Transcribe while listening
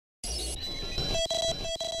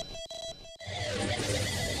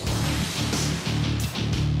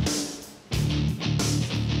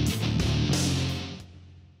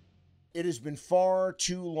It has been far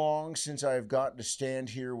too long since I've gotten to stand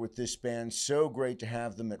here with this band. So great to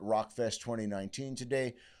have them at Rockfest 2019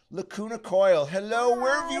 today. Lacuna Coil, hello,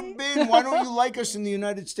 where have you been? Why don't you like us in the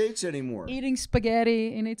United States anymore? Eating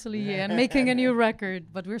spaghetti in Italy and making a new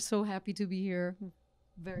record, but we're so happy to be here.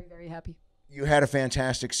 Very, very happy. You had a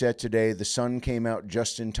fantastic set today. The sun came out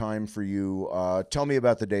just in time for you. Tell me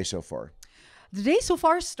about the day so far. The day so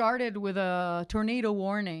far started with a tornado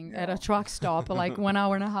warning at a truck stop, like 1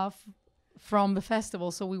 hour and a half from the festival.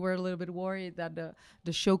 So we were a little bit worried that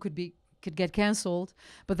the show could get canceled.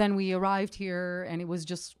 But then we arrived here and it was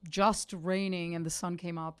just raining and the sun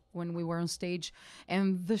came up when we were on stage.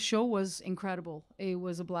 And the show was incredible. It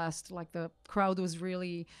was a blast. Like the crowd was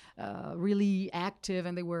really, really active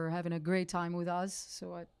and they were having a great time with us.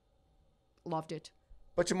 So I loved it.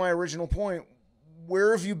 But to my original point,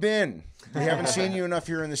 where have you been? We haven't seen you enough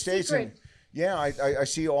here in the States. And yeah, I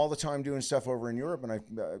see you all the time doing stuff over in Europe, and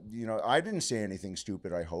I didn't say anything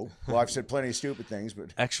stupid, I hope. Well, I've said plenty of stupid things,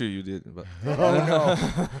 but actually you did. But oh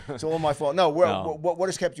no, it's all my fault. No, what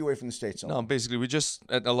has kept you away from the States? No, basically we just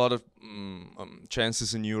had a lot of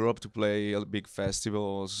chances in Europe to play a big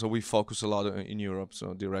festival, so we focus a lot in Europe.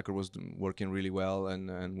 So the record was working really well,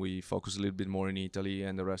 and we focus a little bit more in Italy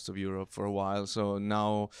and the rest of Europe for a while. So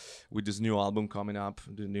now with this new album coming up,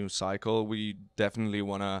 the new cycle, we definitely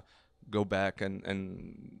wanna go back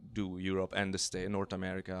and do Europe and North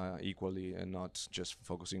America equally, and not just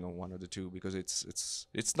focusing on one of the two, because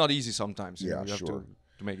it's not easy sometimes. You have to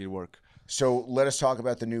make it work. So let us talk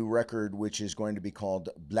about the new record, which is going to be called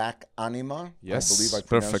Black Anima. Yes, I believe I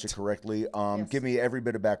pronounced it correctly. Yes. Give me every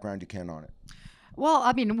bit of background you can on it. Well,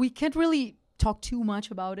 I mean, we can't really talk too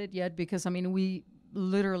much about it yet because, I mean, we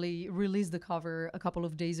literally released the cover a couple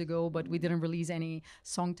of days ago, but we didn't release any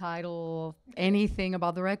song title, anything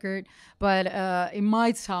about the record. But it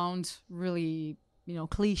might sound really,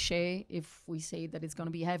 cliche if we say that it's going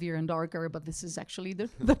to be heavier and darker, but this is actually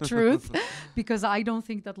the truth, because I don't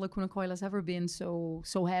think that Lacuna Coil has ever been so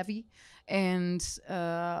heavy. And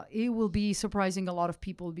it will be surprising a lot of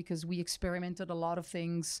people because we experimented a lot of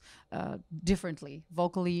things differently,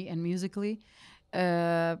 vocally and musically.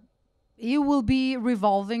 It will be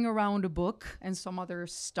revolving around a book and some other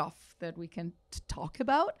stuff that we can talk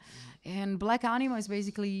about. And Black Anima is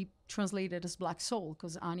basically translated as black soul,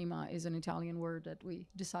 because anima is an Italian word that we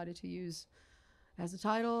decided to use as a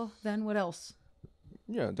title. Then what else?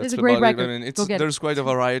 Yeah, that's a great about record. it. I mean, there's quite a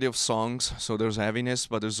variety of songs, so there's heaviness,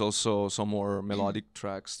 but there's also some more melodic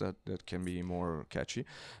tracks that can be more catchy.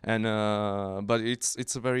 And but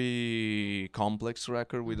it's a very complex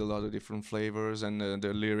record with a lot of different flavors, and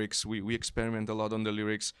the lyrics, we experiment a lot on the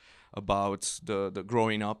lyrics about the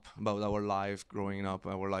growing up, about our life growing up,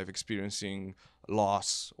 our life experiencing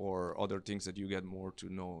loss or other things that you get more to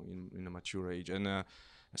know in a mature age. And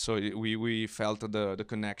so we felt the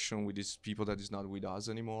connection with these people that is not with us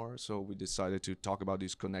anymore. So we decided to talk about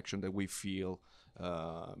this connection that we feel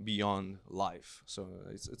beyond life. So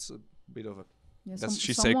it's a bit of a,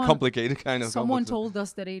 complicated kind of. Someone told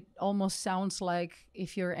us that it almost sounds like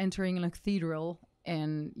if you're entering a cathedral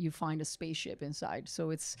and you find a spaceship inside.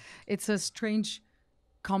 So it's a strange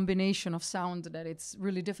combination of sound that it's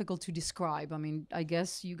really difficult to describe. I mean, I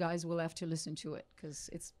guess you guys will have to listen to it because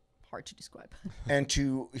it's hard to describe. And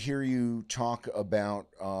to hear you talk about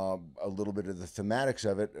a little bit of the thematics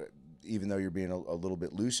of it, even though you're being a little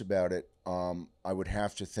bit loose about it, I would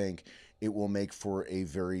have to think it will make for a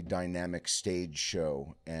very dynamic stage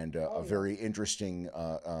show and a very interesting,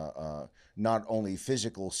 not only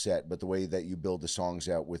physical set, but the way that you build the songs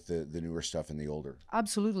out with the newer stuff and the older.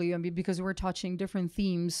 Absolutely. I mean, because we're touching different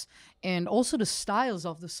themes and also the styles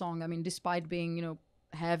of the song. I mean, despite being,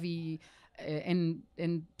 heavy,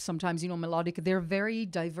 and sometimes melodic, they're very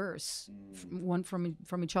diverse one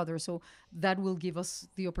from each other, so that will give us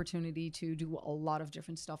the opportunity to do a lot of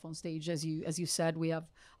different stuff on stage. As you said, we have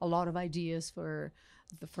a lot of ideas for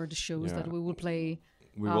the shows that we will play.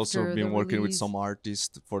 We've also been working with some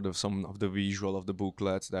artists for some of the visual of the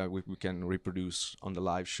booklets that we can reproduce on the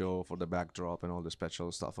live show for the backdrop and all the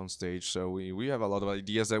special stuff on stage. So we have a lot of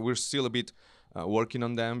ideas that we're still a bit working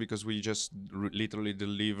on them, because we just literally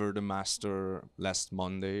delivered the master last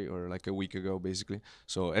Monday, or like a week ago basically.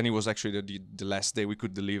 So, and it was actually the last day we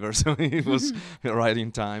could deliver, so it was right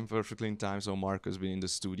in time, perfectly in time. So Mark has been in the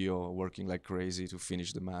studio working like crazy to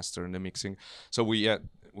finish the master and the mixing. So we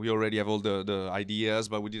already have all the ideas,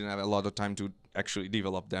 but we didn't have a lot of time to actually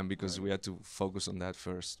develop them because we had to focus on that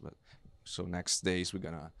first. But so next days we're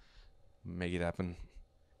gonna make it happen.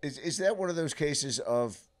 Is that one of those cases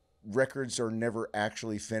of records are never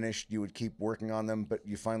actually finished? You would keep working on them, but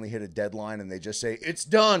you finally hit a deadline and they just say, it's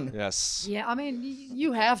done. Yes. Yeah, I mean,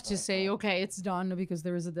 you have to say, okay, it's done because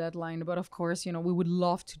there is a deadline. But of course, you know, we would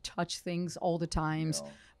love to touch things all the times.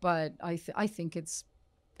 But I think it's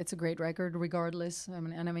a great record regardless. I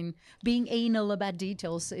mean, being anal about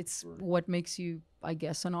details, it's what makes you, I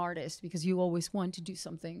guess, an artist, because you always want to do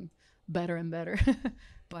something better and better.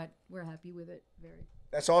 But we're happy with it. Very.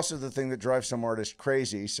 That's also the thing that drives some artists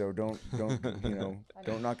crazy. So don't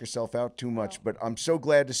don't knock yourself out too much. But I'm so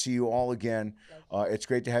glad to see you all again. It's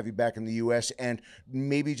great to have you back in the U.S. and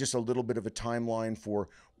maybe just a little bit of a timeline for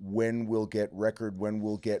when we'll get record, when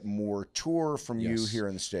we'll get more tour from you here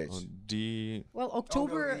in the States. Well,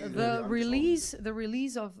 October, the release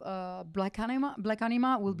of Black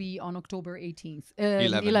Anima will be on October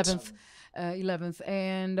 11th,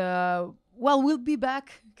 and well, we'll be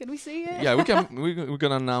back. Can we say it? Yeah, we're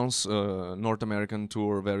gonna announce North American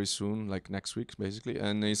tour very soon, like next week, basically,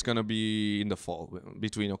 and it's gonna be in the fall,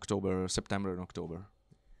 between September and October.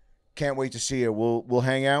 Can't wait to see you. We'll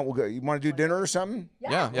hang out. We'll go. You want to do dinner or something?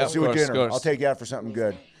 Yeah. Let's do a dinner. I'll take you out for something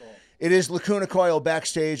good. It is Lacuna Coil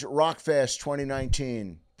Backstage Rockfest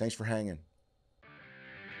 2019. Thanks for hanging.